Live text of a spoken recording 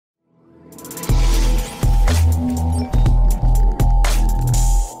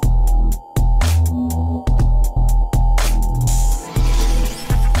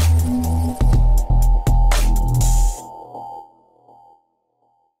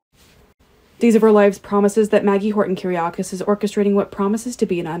Days of Our Lives promises that Maggie Horton-Kyriakis is orchestrating what promises to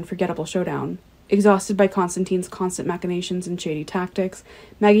be an unforgettable showdown. Exhausted by Konstantine's constant machinations and shady tactics,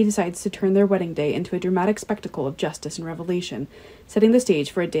 Maggie decides to turn their wedding day into a dramatic spectacle of justice and revelation, setting the stage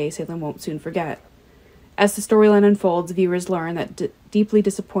for a day Salem won't soon forget. As the storyline unfolds, viewers learn that deeply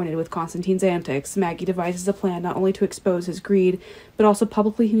disappointed with Konstantine's antics, Maggie devises a plan not only to expose his greed, but also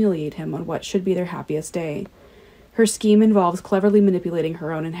publicly humiliate him on what should be their happiest day. Her scheme involves cleverly manipulating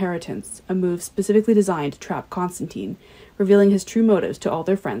her own inheritance, a move specifically designed to trap Konstantine, revealing his true motives to all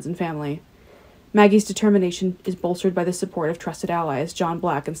their friends and family. Maggie's determination is bolstered by the support of trusted allies John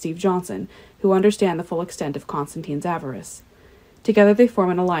Black and Steve Johnson, who understand the full extent of Konstantine's avarice. Together they form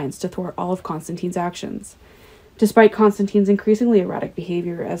an alliance to thwart all of Konstantine's actions. Despite Konstantine's increasingly erratic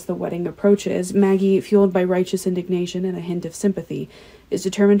behavior as the wedding approaches, Maggie, fueled by righteous indignation and a hint of sympathy, is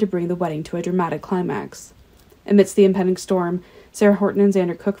determined to bring the wedding to a dramatic climax. Amidst the impending storm, Sarah Horton and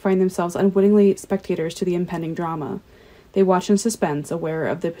Xander Cook find themselves unwittingly spectators to the impending drama. They watch in suspense, aware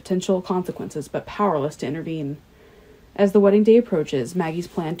of the potential consequences, but powerless to intervene. As the wedding day approaches, Maggie's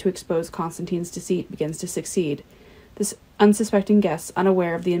plan to expose Konstantine's deceit begins to succeed. The unsuspecting guests,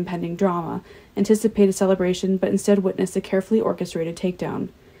 unaware of the impending drama, anticipate a celebration, but instead witness a carefully orchestrated takedown.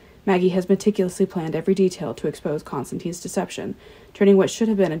 Maggie has meticulously planned every detail to expose Konstantine's deception, turning what should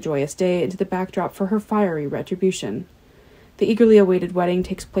have been a joyous day into the backdrop for her fiery retribution. The eagerly awaited wedding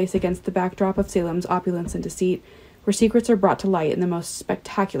takes place against the backdrop of Salem's opulence and deceit, where secrets are brought to light in the most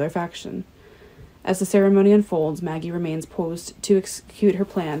spectacular fashion. As the ceremony unfolds, Maggie remains posed to execute her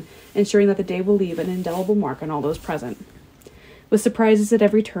plan, ensuring that the day will leave an indelible mark on all those present. With surprises at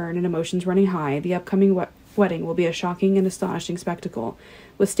every turn and emotions running high, the upcoming wedding will be a shocking and astonishing spectacle,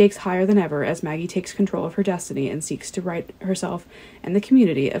 with stakes higher than ever as Maggie takes control of her destiny and seeks to right herself and the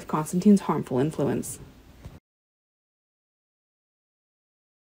community of Konstantine's harmful influence.